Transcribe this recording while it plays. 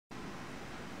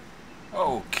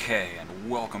Okay, and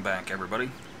welcome back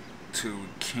everybody to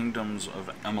Kingdoms of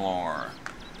Amalur.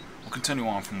 We'll continue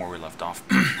on from where we left off.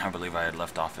 I believe I had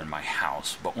left off in my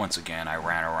house, but once again I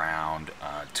ran around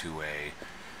to a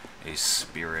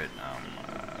spirit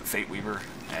Fate Weaver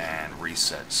and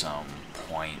reset some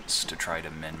points to try to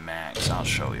min-max. I'll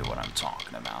show you what I'm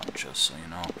talking about, just so you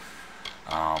know.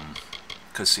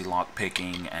 Because see,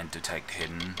 lockpicking and detect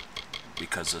hidden,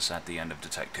 because it's at the end of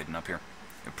detect hidden up here,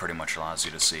 it pretty much allows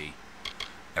you to see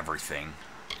everything,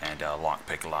 and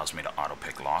lockpick allows me to auto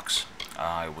pick locks.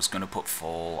 I was gonna put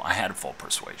I had full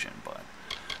persuasion, but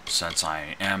since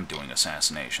I am doing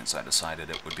assassinations, I decided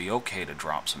it would be okay to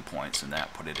drop some points and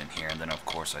that, put it in here, and then of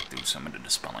course I threw some into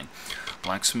dispelling.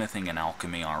 Blacksmithing and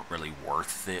alchemy aren't really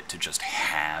worth it to just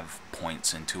have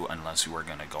points into unless you are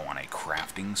gonna go on a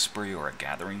crafting spree or a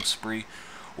gathering spree,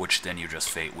 which then you just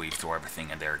fate weave, throw everything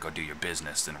in there, go do your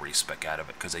business, then respec out of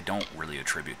it, because they don't really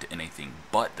attribute to anything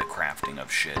but the crafting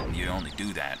of shit, and you only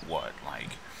do that, what,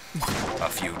 like, a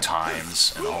few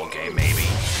times in the whole game, maybe?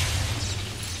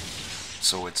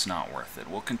 So it's not worth it.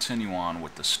 We'll continue on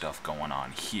with the stuff going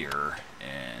on here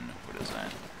in, what is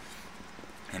that?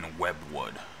 In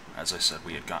Webwood. As I said,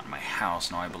 we had gotten my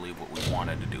house. Now I believe what we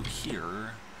wanted to do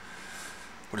here,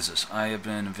 what is this? I have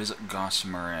been visit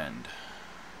Gossamer End.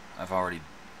 I've already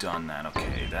done that.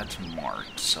 Okay, that's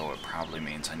marked, so it probably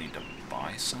means I need to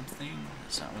buy something?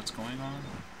 Is that what's going on?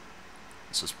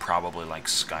 This is probably like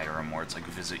Skyrim, where it's like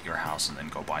visit your house and then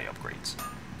go buy upgrades.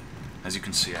 As you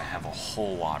can see, I have a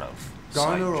whole lot of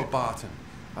Garner or Barton?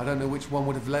 I don't know which one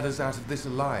would have led us out of this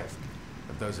alive,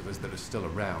 of those of us that are still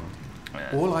around.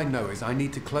 All I know is I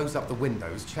need to close up the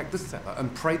windows, check the cellar,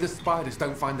 and pray the spiders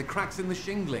don't find the cracks in the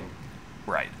shingling.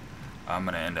 Right. I'm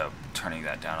gonna end up turning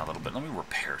that down a little bit. Let me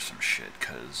repair some shit,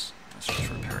 because let's just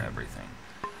repair everything.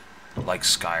 Like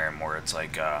Skyrim, where it's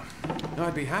like,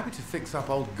 I'd be happy to fix up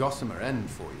old Gossamer End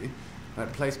for you.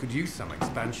 That place could use some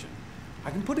expansion.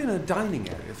 I can put in a dining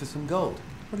area for some gold.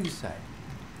 What do you say?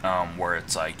 where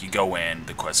it's like, you go in,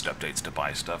 the quest updates to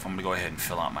buy stuff. I'm gonna go ahead and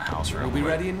fill out my house real quick. We'll be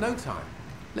ready in no time.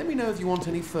 Let me know if you want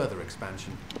any further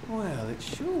expansion. Well, it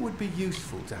sure would be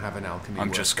useful to have an alchemy workbench.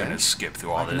 I'm just gonna skip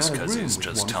through all this because he's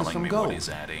just telling me what he's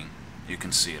adding. You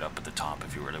can see it up at the top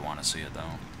if you really want to see it,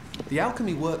 though. The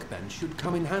alchemy workbench should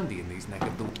come in handy in these neck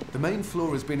of the... The main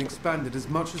floor has been expanded as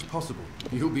much as possible.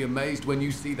 You'll be amazed when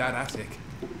you see that attic.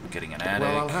 Getting an attic.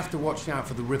 Well, I'll have to watch out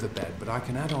for the riverbed, but I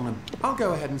can add on I'll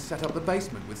go ahead and set up the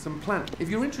basement with some plant. If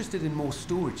you're interested in more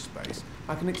storage space,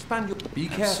 I can expand your... Be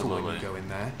careful when you go in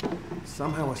there.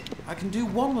 Somehow I can do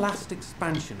one last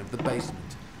expansion of the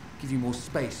basement. Give you more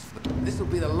space. This will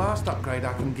be the last upgrade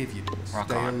I can give you.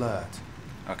 Stay alert.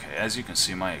 Okay, as you can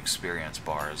see, my experience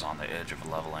bar is on the edge of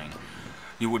leveling.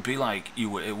 You would be like,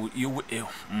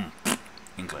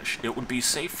 English. It would be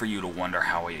safe for you to wonder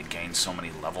how I gained so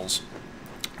many levels.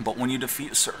 But when you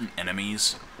defeat certain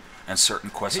enemies and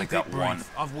certain quests like that one...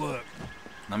 I've worked.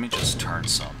 Let me just turn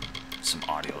some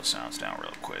audio sounds down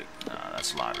real quick.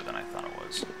 That's louder than I thought it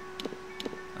was.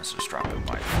 Let's just drop it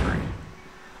by 3.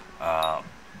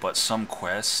 But some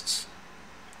quests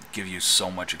give you so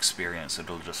much experience that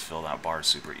it'll just fill that bar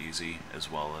super easy,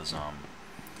 as well as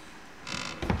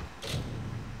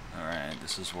alright,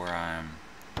 this is where I'm...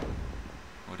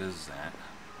 What is that?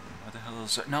 What the hell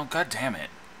is that? No, god damn it!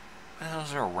 What the hell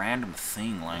is there, a random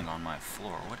thing laying on my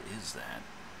floor? What is that?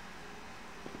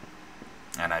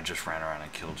 And I just ran around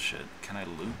and killed shit. Can I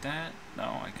loot that?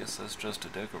 No, I guess that's just a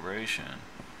decoration.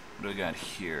 What do we got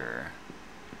here?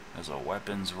 There's a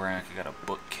weapons rack, I got a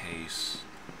bookcase.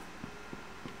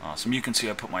 Awesome. You can see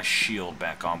I put my shield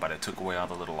back on, but I took away all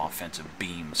the little offensive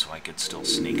beams so I could still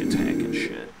sneak attack and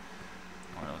shit.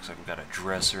 Well, it looks like we've got a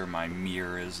dresser. My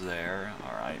mirror is there.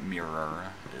 Alright,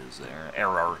 mirror is there.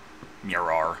 Error.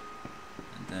 Mirror.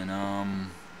 And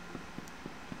then,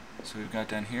 so we've got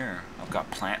down here. I've got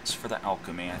plants for the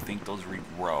alchemy. I think those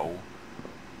regrow.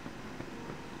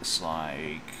 Looks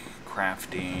like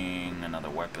crafting,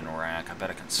 another weapon rack. I bet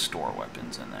I can store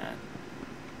weapons in that.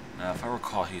 If I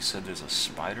recall, he said there's a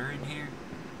spider in here?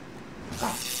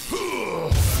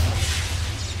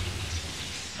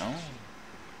 No?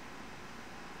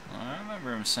 I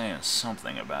remember him saying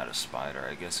something about a spider.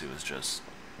 I guess he was just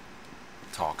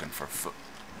talking for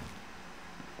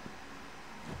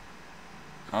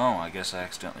Oh, I guess I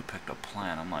accidentally picked a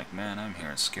plant. I'm like, man, I'm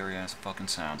hearing scary ass fucking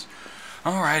sounds.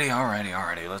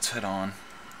 Alrighty, let's head on.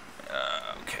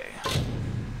 Okay.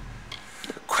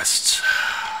 Quests.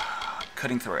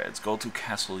 Cutting threads. Go to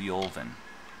Castle Yolvin.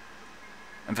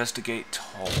 Investigate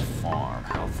Tall Farm.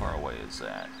 How far away is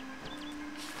that?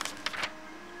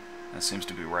 That seems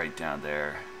to be right down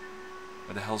there.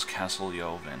 Where the hell's Castle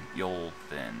Yolvin?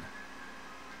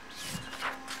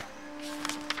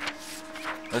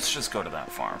 Let's just go to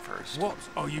that farm first. What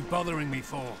are you bothering me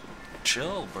for?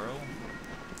 Chill, bro.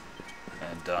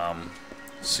 And,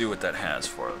 see what that has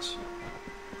for us.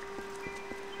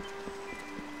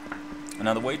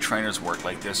 Now, the way trainers work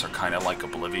like this are kind of like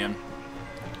Oblivion,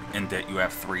 in that you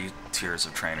have 3 tiers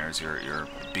of trainers. You're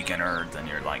beginner, then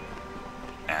you're like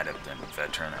adept and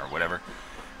veteran or whatever.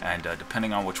 And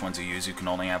depending on which ones you use, you can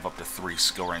only have up to 3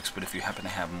 skill ranks. But if you happen to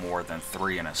have more than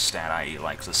 3 in a stat, i.e.,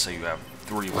 like let's say you have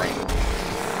 3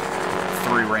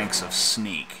 ranks of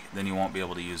sneak, then you won't be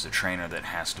able to use a trainer that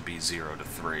has to be 0 to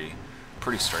 3.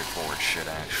 Pretty straightforward shit,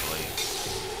 actually.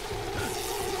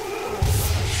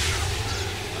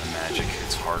 Magic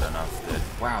hits hard enough that,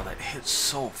 wow, that hits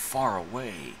so far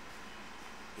away.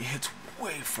 It hits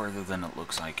way further than it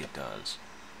looks like it does.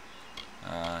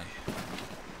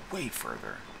 Way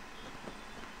further.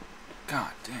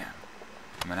 God damn.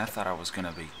 I mean, I thought I was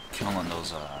gonna be killing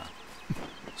those,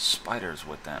 spiders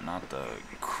with that, not the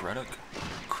Crudoc?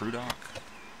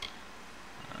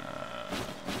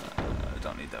 I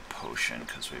don't need that potion,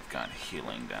 because we've got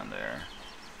healing down there.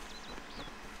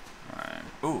 Alright.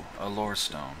 Ooh, a lore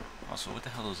stone. Also, what the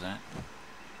hell is that?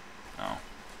 Oh,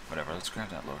 whatever. Let's grab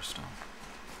that lore stone.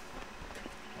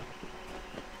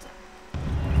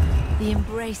 The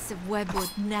embrace of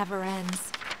webwood never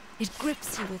ends. It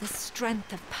grips you with a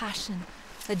strength of passion,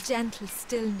 a gentle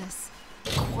stillness, a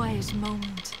quiet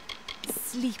moment.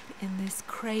 Sleep in this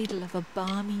cradle of a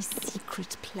balmy,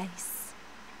 secret place.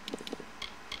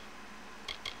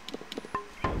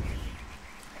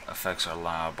 Effects are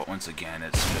loud, but once again,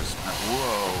 it's just...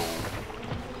 Whoa!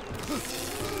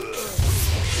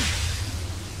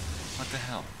 What the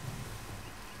hell?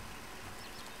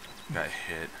 Got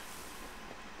hit.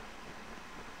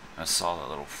 I saw that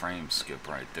little frame skip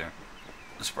right there.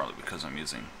 It's probably because I'm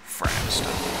using frap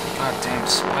stuff. Goddamn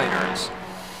spiders!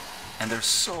 And they're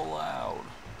so loud.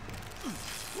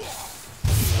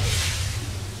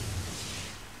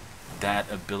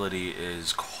 That ability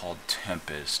is called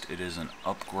Tempest. It is an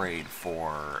upgrade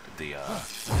for the,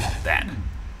 that.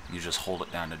 You just hold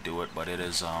it down to do it, but it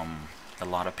is, a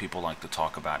lot of people like to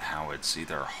talk about how it's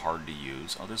either hard to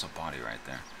use. Oh, there's a body right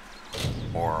there.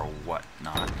 Or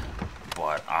whatnot.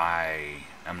 But I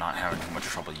am not having too much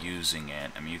trouble using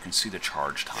it. I mean, you can see the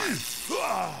charge time.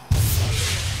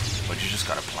 But you just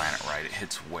gotta plan it right. It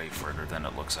hits way further than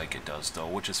it looks like it does, though,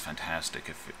 which is fantastic.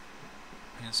 If it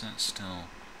isn't still...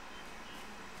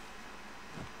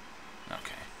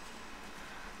 Okay.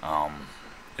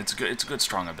 It's good. It's a good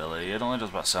strong ability. It only does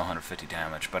about 750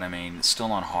 damage, but I mean, it's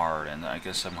still on hard, and I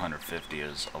guess 750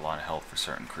 is a lot of health for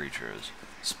certain creatures,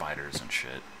 spiders and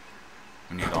shit.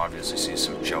 And you obviously see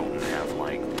some Jotun have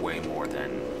like way more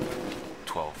than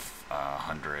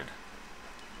 1200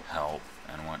 health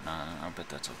and whatnot. I bet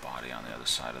that's a body on the other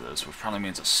side of this, which probably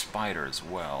means a spider as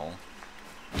well.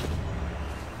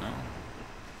 No?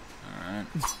 Alright.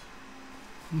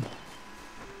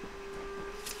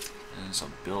 There's a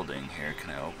building here. Can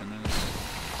I open this?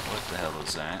 What the hell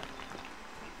is that?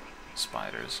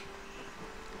 Spiders.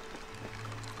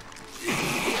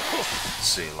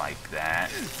 See, like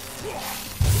that.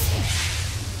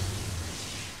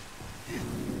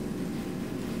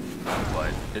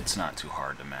 But it's not too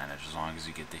hard to manage as long as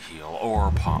you get the heal or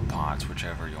pop pots,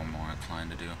 whichever you're more inclined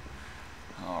to do.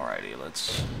 Alrighty,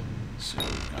 let's see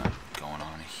what we've got going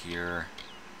on here.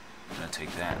 I'm gonna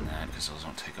take that and that because those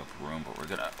don't take up room, but we're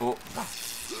gonna. Oh!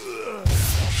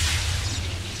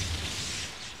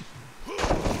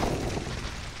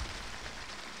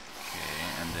 Okay,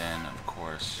 and then of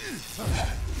course.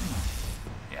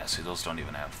 Yeah, see, those don't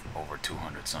even have over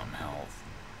 200 something health.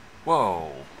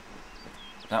 Whoa!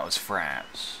 That was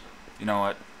fraps. You know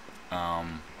what?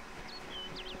 I'm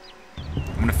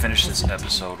gonna finish this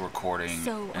episode recording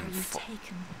So are you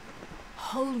taken?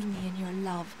 Hold me in your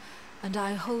love, and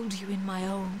I hold you in my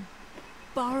own.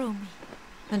 Borrow me,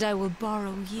 and I will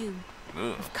borrow you.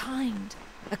 Ugh. A kind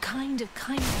of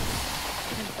kindness,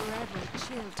 and forever a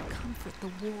chill to comfort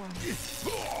the warm.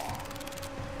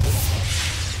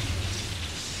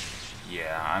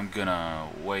 Yeah, I'm gonna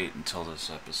wait until this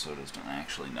episode is done.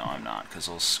 Actually, no, I'm not, because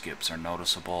those skips are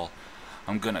noticeable.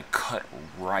 I'm gonna cut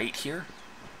right here.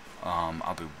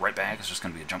 I'll be right back. It's just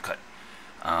gonna be a jump cut.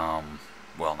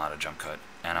 Well, not a jump cut.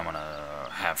 And I'm gonna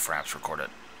have Fraps record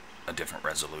at a different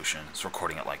resolution. It's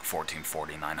recording at like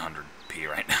 1440, 900p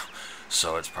right now.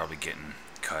 So it's probably getting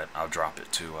cut. I'll drop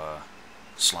it to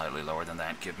slightly lower than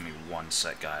that. Give me 1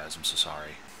 sec, guys. I'm so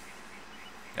sorry.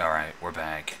 Alright, we're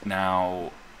back.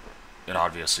 Now, it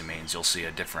obviously means you'll see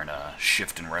a different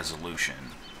shift in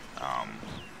resolution. I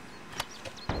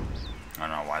don't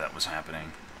know why that was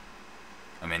happening.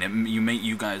 I mean,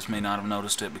 you guys may not have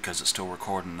noticed it because it's still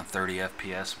recording the 30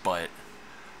 FPS, but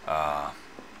I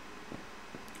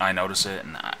notice it,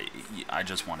 and I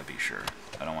just want to be sure.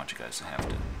 I don't want you guys to have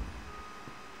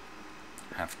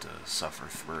to suffer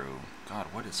through. God,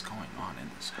 what is going on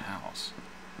in this house?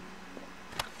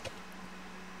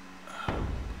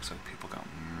 Looks like people got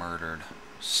murdered.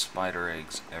 Spider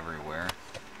eggs everywhere.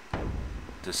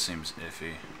 This seems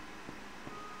iffy.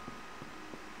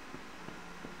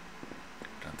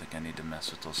 Don't think I need to mess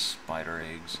with those spider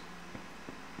eggs.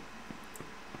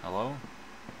 Hello?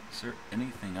 Is there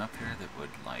anything up here that would,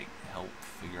 like, help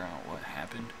figure out what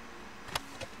happened?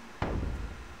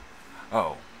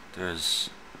 Oh, there's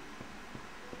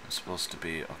supposed to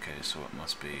be... Okay, so it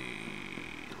must be,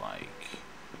 like...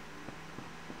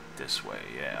 this way.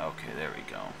 Yeah, okay, there we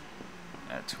go.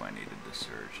 That's who I needed to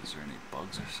search. Is there any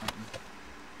bugs or something?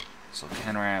 So,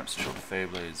 Ken Raps, Chilled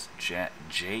Feyblades,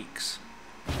 Jakes.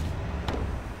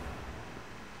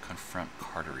 Confront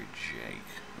Cartery Jake.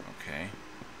 Okay.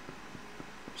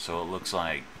 So it looks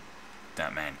like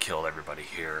that man killed everybody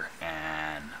here,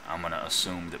 and I'm gonna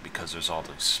assume that because there's all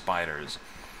these spiders,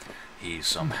 he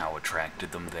somehow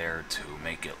attracted them there to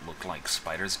make it look like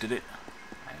spiders did it.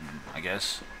 And I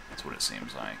guess that's what it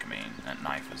seems like. I mean, that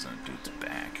knife is in the dude's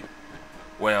back.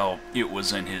 Well, it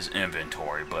was in his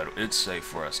inventory, but it's safe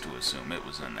for us to assume it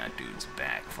was in that dude's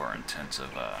back for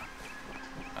intensive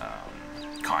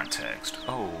context.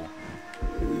 Oh.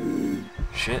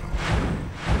 Shit.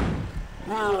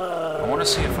 I want to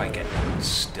see if I can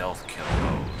stealth kill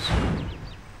those.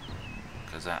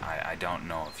 Because I don't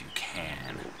know if you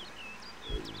can.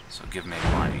 So give me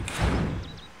like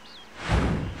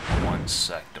 1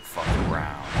 sec to fuck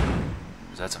around.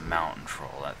 Because that's a mountain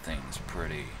troll. That thing's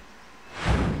pretty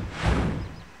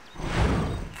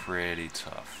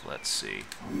tough. Let's see.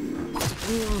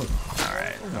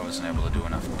 Alright, I wasn't able to do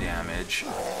enough damage.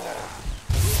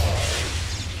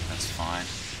 That's fine.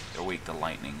 They're weak to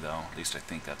lightning, though. At least I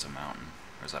think that's a mountain.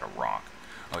 Or is that a rock?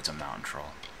 Oh, it's a mountain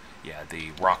troll. Yeah,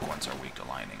 the rock ones are weak to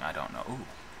lightning. I don't know. Ooh,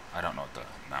 I don't know what the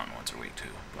mountain ones are weak to.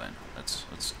 But let's.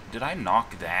 Did I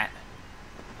knock that?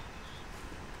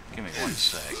 Give me 1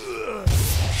 sec.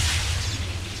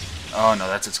 Oh no,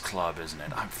 that's its club, isn't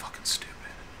it? I'm fucking stupid.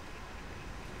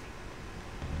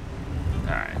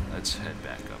 Alright, let's head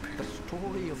back up here. The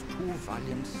story of 2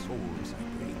 valiant souls I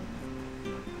bring.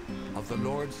 Of the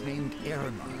lords named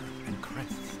Ermer and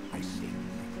Kreth I sing.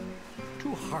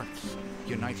 2 hearts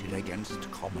united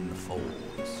against common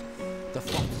foes. The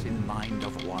thoughts in mind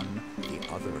of one, the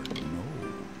other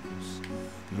knows.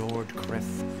 Lord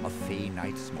Kreth of Fey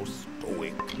Knight's most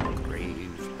stoic and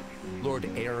grave. Lord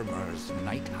Ermer's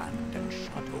night hand and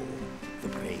shadow, the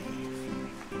brave.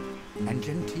 And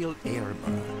genteel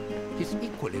Ermer, his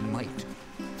equal in might,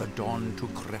 the dawn to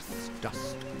Kreth's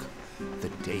dusk, the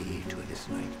day to his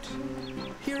night.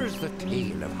 Here's the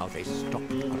tale of how they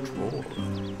stopped a troll.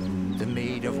 The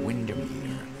Maid of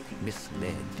Windermere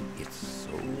misled its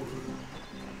soul.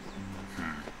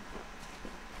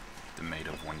 The Maid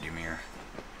of Windermere.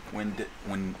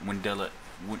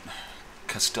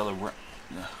 Castella.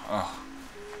 Oh,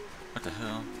 what the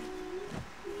hell?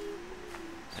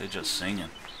 They're just singing.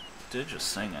 They're just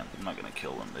singing. I'm not gonna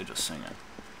kill them. They're just singing.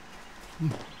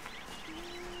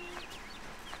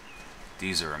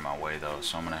 These are in my way though,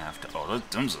 so I'm gonna have to. Oh,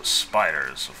 them's the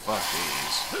spiders. So fuck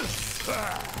these.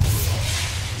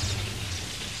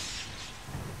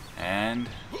 And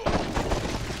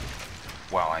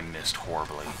wow, I missed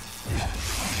horribly.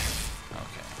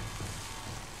 Okay.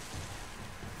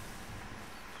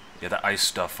 Yeah, the ice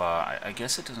stuff. I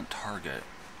guess it doesn't target,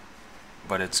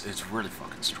 but it's really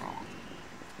fucking strong.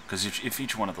 Because if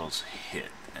each one of those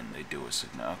hit and they do a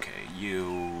signal, okay,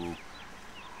 you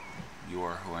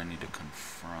are who I need to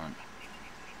confront.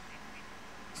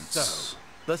 So,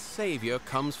 the savior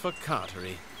comes for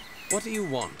Cartery. What do you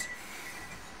want?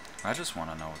 I just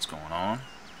want to know what's going on.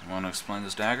 You want to explain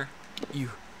this dagger?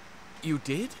 You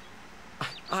did?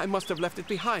 I must have left it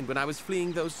behind when I was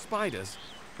fleeing those spiders.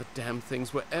 The damn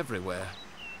things were everywhere.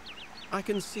 I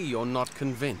can see you're not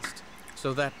convinced.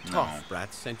 So that tough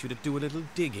brat sent you to do a little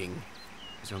digging.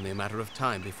 It was only a matter of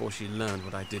time before she learned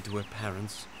what I did to her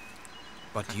parents.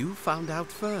 But you found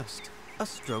out first. A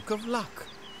stroke of luck.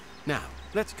 Now,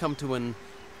 let's come to an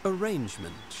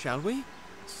arrangement, shall we?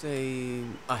 Say,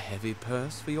 a heavy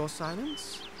purse for your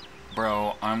silence?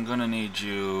 Bro, I'm gonna need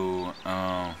you...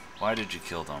 why did you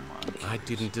kill them? I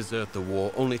didn't desert the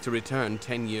war, only to return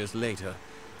 10 years later.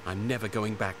 I'm never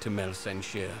going back to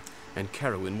Melsenshire, and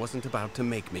Carowin wasn't about to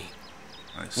make me.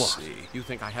 I What? see. You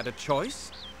think I had a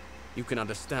choice? You can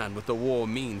understand what the war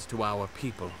means to our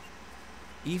people.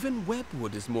 Even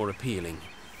Webwood is more appealing.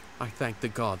 I thank the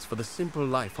gods for the simple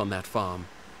life on that farm,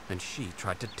 and she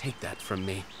tried to take that from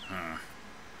me.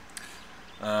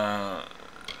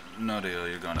 No deal,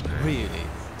 you're gonna pay. Really?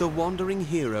 The wandering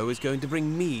hero is going to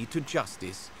bring me to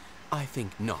justice? I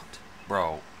think not.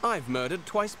 Bro. I've murdered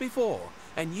twice before,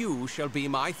 and you shall be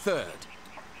my third.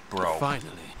 Bro.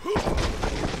 Finally.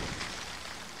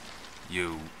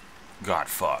 You got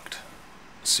fucked.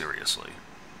 Seriously.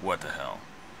 What the hell?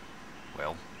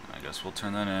 Well, I guess we'll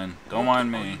turn that in. Don't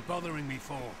mind What are me. you bothering me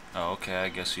for? Oh, okay, I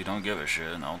guess you don't give a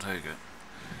shit, and I'll take it.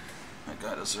 That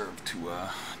guy deserved to,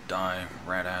 die,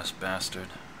 rat-ass bastard.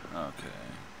 Okay,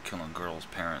 killing girls'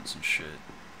 parents and shit.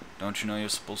 Don't you know you're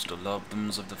supposed to love them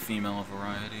of the female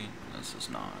variety? This is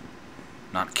not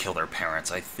kill their parents.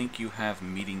 I think you have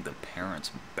meeting the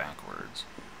parents backwards.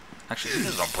 Actually,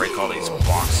 this is gonna break all these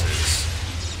boxes.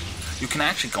 You can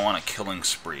actually go on a killing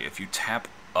spree if you tap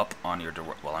up on your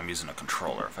well, I'm using a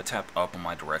controller. If I tap up on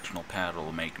my directional pad,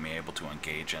 it'll make me able to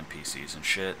engage NPCs and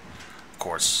shit. Of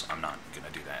course, I'm not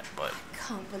gonna do that, but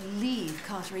Can't believe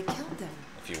Carteret killed them.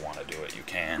 if you want to do it, you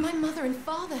can. My mother and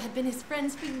father had been his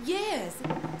friends for years,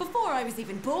 before I was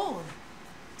even born.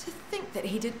 To think that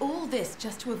he did all this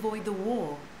just to avoid the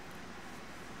war.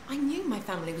 I knew my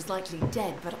family was likely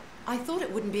dead, but I thought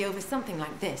it wouldn't be over something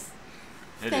like this.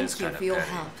 It is Thank you kinda for your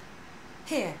petty. help.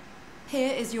 Here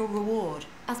is your reward,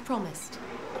 as promised.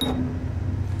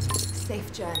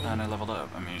 Safe journey. And I leveled up.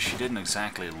 I mean, she didn't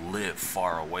exactly live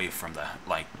far away from the,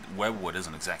 like, Webwood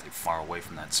isn't exactly far away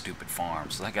from that stupid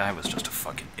farm, so that guy was just a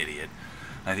fucking idiot.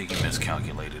 I think he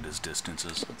miscalculated his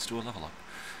distances. Let's do a level up.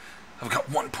 I've got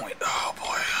 1 point. Oh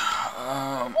boy.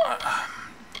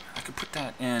 I could put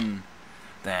that in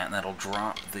that, and that'll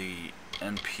drop the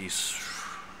NPC.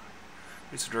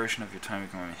 It's the duration of your time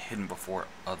becoming hidden before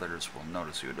others will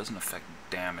notice you. It doesn't affect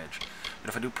damage. But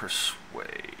if I do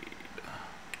persuade,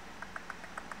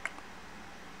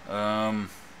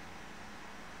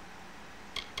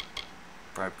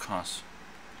 bribe costs.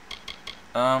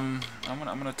 I'm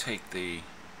gonna take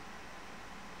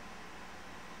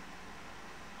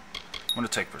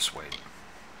persuade,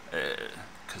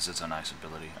 cause it's a nice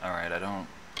ability. All right, I've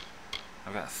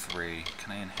got 3.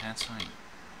 Can I enhance something?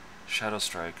 Shadow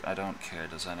Strike, I don't care.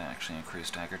 Does that actually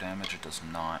increase dagger damage? It does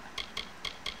not.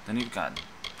 Then you've got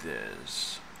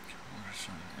this.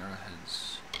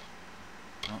 Arrowheads.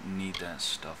 Don't need that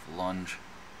stuff. Lunge.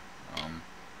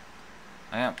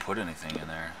 I haven't put anything in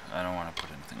there. I don't want to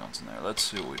put anything else in there. Let's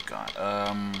see what we've got.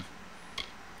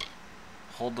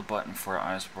 Hold the button for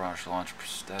ice brush launch.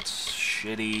 That's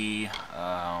shitty.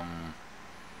 I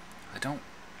don't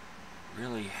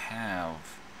really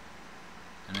have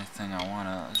anything I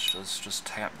wanna. Let's just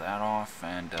tap that off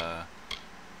and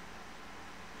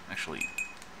actually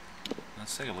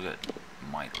let's take a look at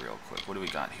might real quick. What do we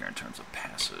got here in terms of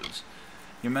passives?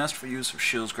 Your masterful use of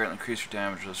shields greatly increase your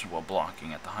damage resistance while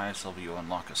blocking. At the highest level, you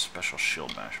unlock a special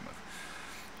shield bash move.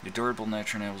 Your durable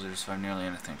nature enables you to survive nearly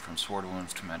anything from sword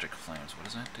wounds to magic flames. What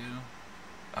does that do?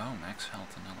 Oh, max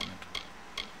health and element.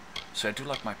 So I do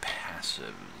like my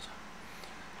passives.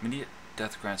 Immediate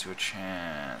death grants you a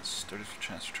chance. 30%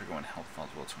 chance to trigger when health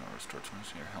falls. Well, it's going to restore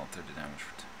 20% of your health, 30 damage.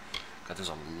 God, there's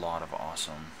a lot of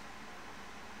awesome.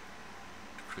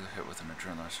 Decree the hit with an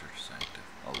adrenaline surge is active.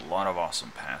 A lot of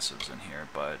awesome passives in here,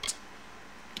 but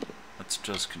let's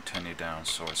just continue down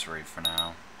sorcery for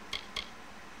now.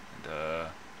 And,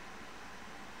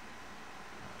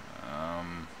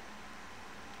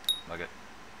 like it.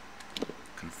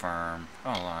 Confirm. Oh,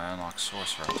 I unlock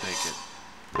sorcerer. I'll take it.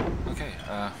 Okay,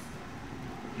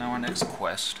 now our next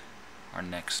quest, our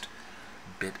next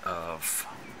bit of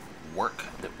work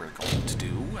that we're going to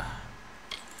do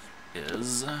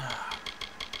is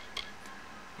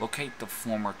locate the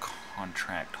former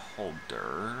contract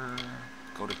holder.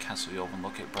 Go to Castle Yolvan,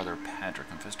 locate Brother Patrick,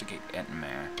 investigate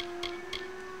Ettenmare.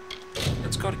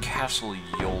 Let's go to Castle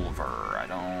Yolver. I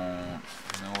don't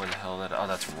know where the hell that. Oh,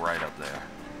 that's right up there.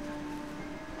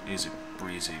 Easy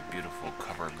breezy, beautiful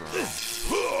cover girl.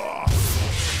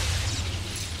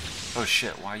 Oh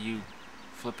shit, why are you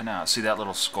flipping out? See that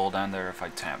little skull down there? If I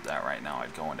tap that right now,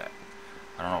 I'd go into,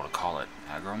 I don't know what to call it,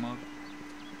 aggro mode?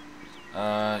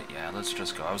 Yeah, let's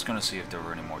just go. I was gonna see if there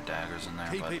were any more daggers in there,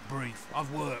 Keep but it brief.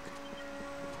 I've worked.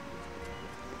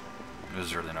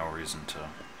 there's really no reason to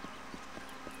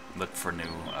look for new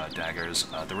daggers.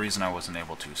 The reason I wasn't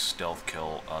able to stealth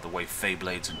kill, the way Fey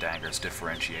Blades and daggers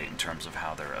differentiate in terms of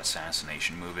how their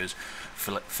assassination move is,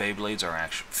 Fey Blades are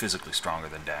actually physically stronger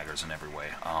than daggers in every way,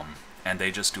 and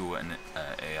they just do a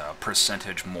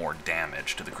percentage more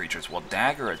damage to the creatures, while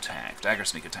dagger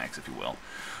sneak attacks if you will,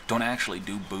 don't actually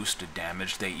do boosted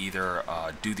damage. They either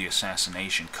do the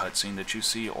assassination cutscene that you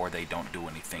see, or they don't do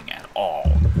anything at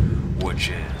all. which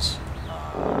is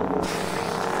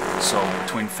so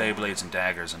between Feyblades and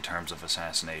daggers in terms of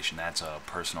assassination, that's a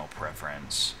personal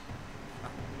preference.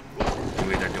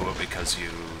 You either do it because you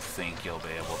think you'll be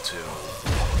able to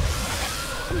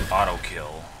auto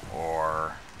kill,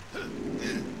 or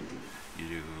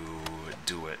you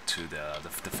do it to the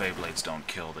Feyblades don't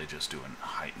kill, they just do an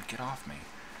heightened, get off me.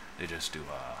 They just do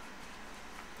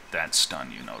that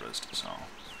stun you noticed, so.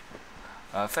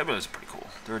 Feyblade is pretty cool.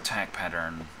 Their attack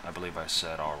pattern, I believe I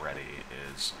said already,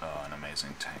 is an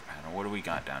amazing attack pattern. What do we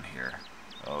got down here?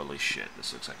 Holy shit,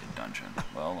 this looks like a dungeon.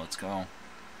 Well, let's go.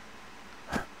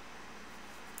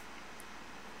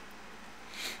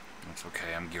 That's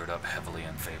okay, I'm geared up heavily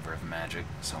in favor of magic,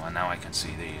 so now I can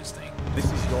see these things. This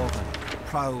is Jordan,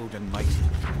 proud and mighty,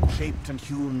 shaped and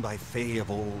hewn by Fey of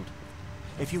old.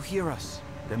 If you hear us,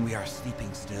 then we are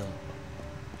sleeping still.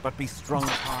 But be strong of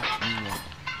heart, new one.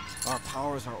 Our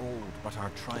powers are old, but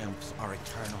our triumphs are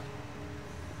eternal.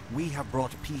 We have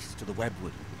brought peace to the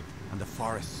webwood and the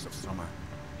forests of summer.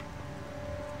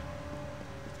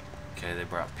 Okay, they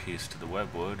brought peace to the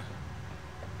webwood.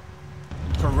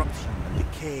 Corruption and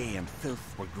decay and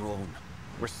filth were grown,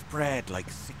 were spread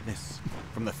like sickness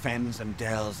from the fens and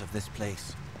dells of this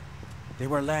place. They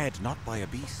were led not by a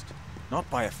beast, not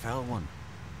by a fell one,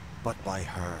 but by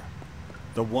her,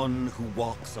 the one who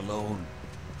walks alone,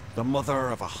 the mother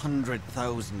of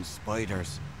 100,000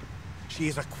 spiders. She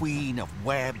is a queen of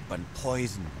web and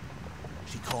poison.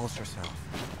 She calls herself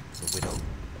the Widow.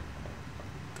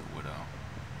 The Widow.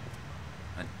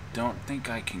 I don't think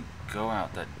I can go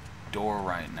out that door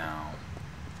right now.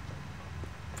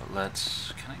 But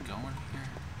let's... Can I go in here?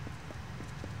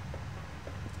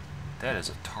 That is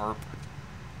a tarp.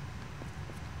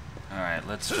 Alright,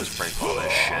 let's just break all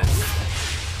this shit.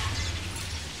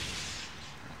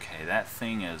 Okay, that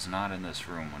thing is not in this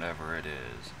room, whatever it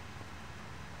is.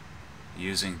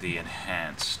 Using the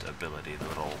enhanced ability, the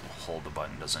little hold the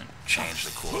button doesn't change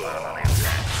the cooldown on the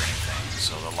attack or anything.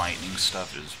 So the lightning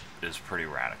stuff is pretty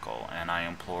radical. And I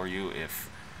implore you, if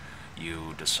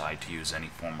you decide to use any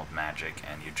form of magic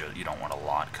and you don't want a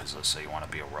lot, because let's say you want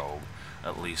to be a rogue,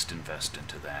 at least invest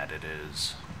into that. It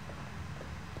is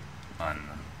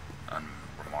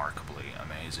unremarkably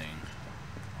amazing.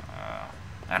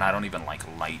 And I don't even like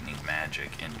lightning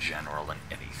magic in general in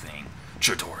anything.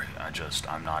 Chidori,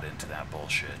 I'm not into that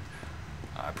bullshit.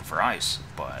 I prefer ice,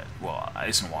 but, well,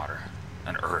 ice and water.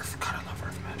 And earth. God, I love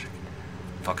earth magic.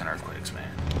 Fucking earthquakes,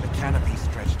 man. The canopy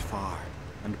stretched far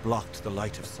and blocked the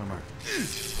light of summer.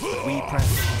 But we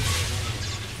pressed on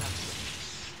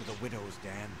to the widow's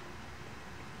den.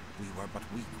 We were but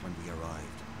weak when we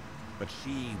arrived, but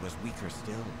she was weaker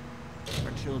still,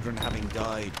 her children having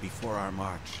died before our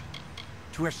march.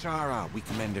 To Ashara we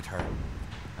commended her,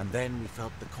 and then we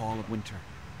felt the call of winter,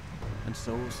 and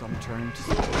so some turned to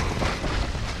spring.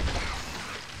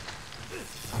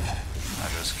 I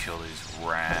just kill these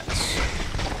rats.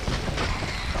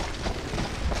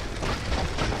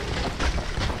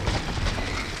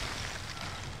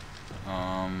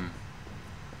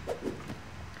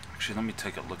 Actually, let me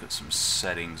take a look at some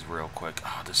settings real quick.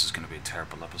 Oh, this is going to be a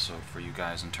terrible episode for you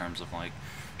guys in terms of, like,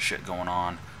 shit going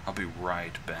on. I'll be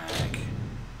right back.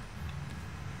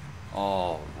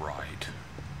 Alright.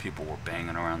 People were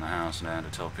banging around the house and I had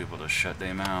to tell people to shut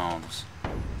their mouths.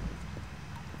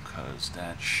 Because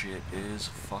that shit is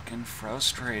fucking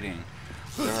frustrating.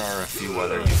 There are a few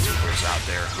other YouTubers out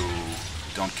there who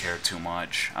don't care too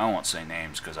much. I won't say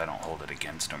names because I don't hold it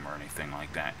against them or anything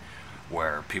like that.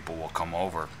 Where people will come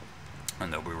over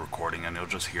and they'll be recording and you'll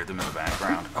just hear them in the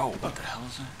background. Oh, what the hell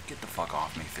is that? Get the fuck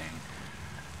off me thing.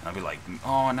 And I'll be like,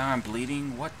 oh, now I'm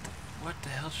bleeding? What the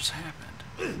hell just happened?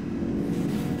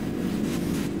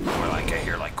 Or like I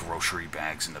hear like grocery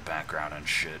bags in the background and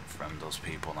shit from those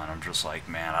people, and I'm just like,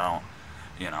 man, I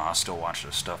don't, I'll still watch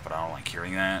this stuff, but I don't like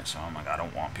hearing that, so I'm like, I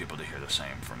don't want people to hear the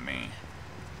same from me.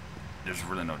 There's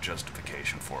really no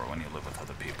justification for it. When you live with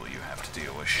other people, you have to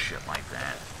deal with shit like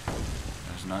that.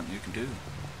 There's nothing you can do.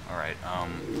 Alright,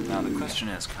 now the question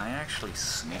is, can I actually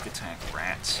sneak attack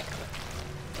rats?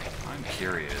 I'm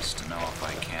curious to know if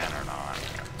I can or not.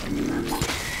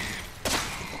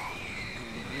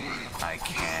 I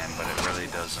can, but it really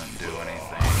doesn't do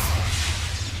anything.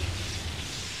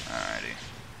 Alrighty.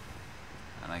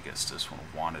 And I guess this one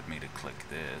wanted me to click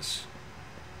this.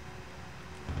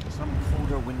 Some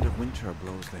colder wind of winter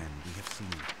blows then, we have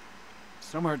seen.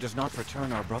 Summer does not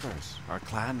return our brothers, our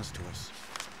clans to us.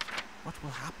 What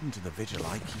will happen to the vigil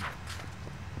I keep?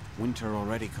 Winter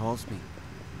already calls me,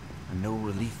 and no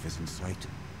relief is in sight.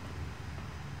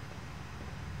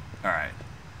 Alright.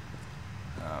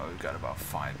 we've got about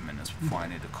 5 minutes before I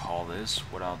need to call this.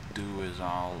 What I'll do is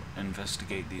I'll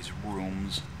investigate these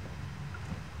rooms.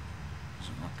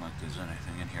 Doesn't look like there's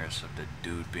anything in here except a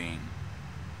dude being...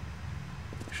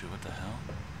 Actually, what the hell?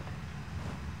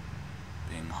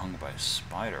 Being hung by a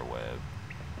spider web.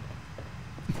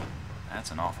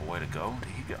 That's an awful way to go. Did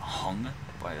he get hung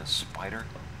by a spider?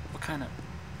 What kind of...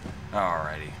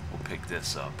 Alrighty, we'll pick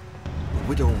this up. The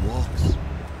widow walks.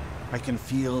 I can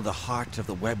feel the heart of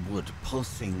the webwood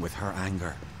pulsing with her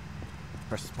anger.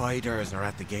 Her spiders are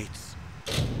at the gates.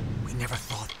 We never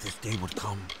thought this day would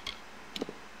come.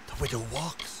 The widow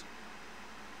walks.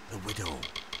 The widow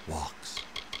walks.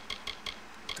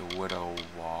 The widow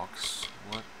walks.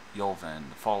 What? Yulven.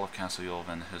 The fall of Castle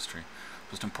Yulven history.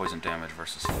 Plus poison damage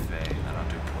versus Fae. I don't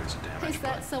do poison damage. Is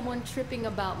that someone tripping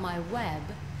about my web?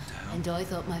 And I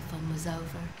thought my fun was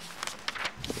over.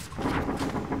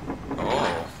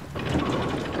 Oh.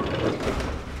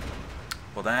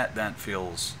 Well, that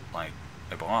feels like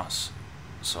a boss.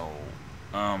 So,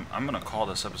 I'm gonna call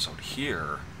this episode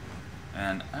here.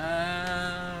 And,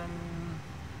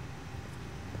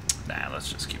 nah,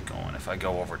 let's just keep going. If I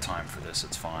go over time for this,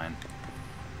 it's fine.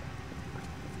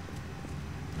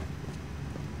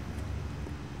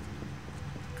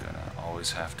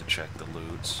 Always have to check the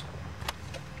loots.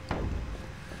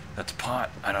 That's pot.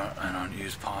 I don't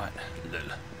use pot. Lil.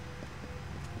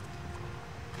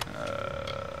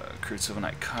 Crude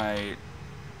Sylvanite Kite.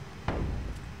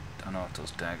 Don't know if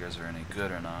those daggers are any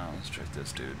good or not. Let's check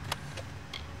this dude.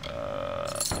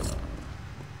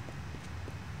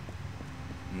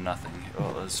 Nothing.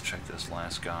 Oh, let's check this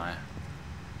last guy.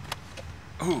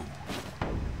 Ooh.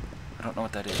 I don't know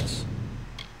what that is.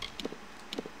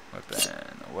 Weapon.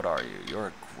 What are you? You're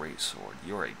a greatsword.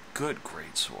 You're a good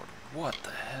greatsword. What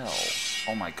the hell?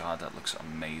 Oh my god, that looks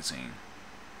amazing.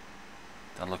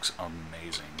 That looks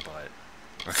amazing, but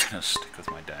we're gonna stick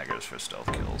with my daggers for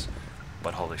stealth kills.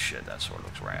 But holy shit, that sword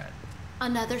looks rad.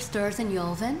 Another stirs in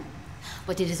Yulven?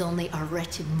 But it is only a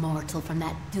wretched mortal from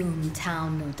that doomed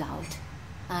town, no doubt.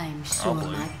 I'm sure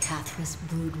my Cathrus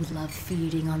brood would love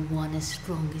feeding on one as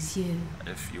strong as you.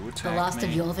 If you attack the last me...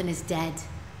 of Yulven is dead.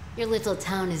 Your little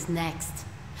town is next.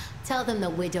 Tell them the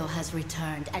widow has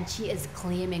returned, and she is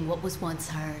claiming what was once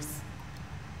hers.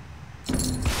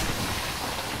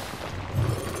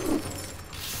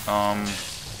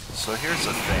 So here's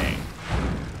the thing.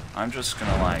 I'm just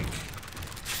gonna like...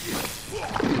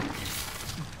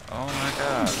 Oh my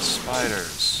god,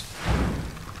 spiders.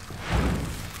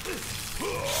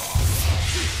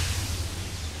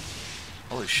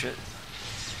 Holy shit.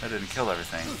 That didn't kill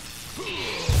everything.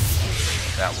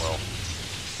 That will.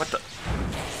 What the...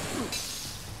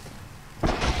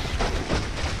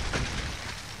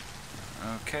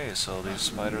 Okay, so these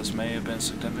spiders may have been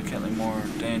significantly more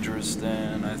dangerous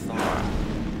than I thought.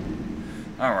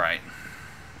 Alright.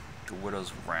 The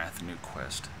Widow's Wrath, new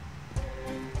quest.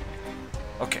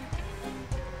 Okay.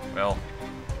 Well,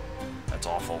 that's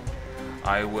awful.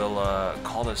 I will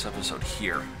call this episode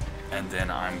here, and then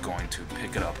I'm going to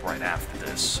pick it up right after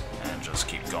this and just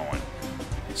keep going.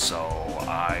 So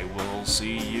I will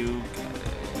see you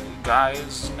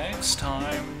guys next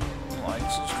time.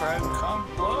 Like, subscribe,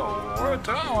 comment below, or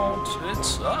don't.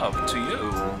 It's up to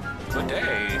you. Good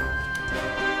day.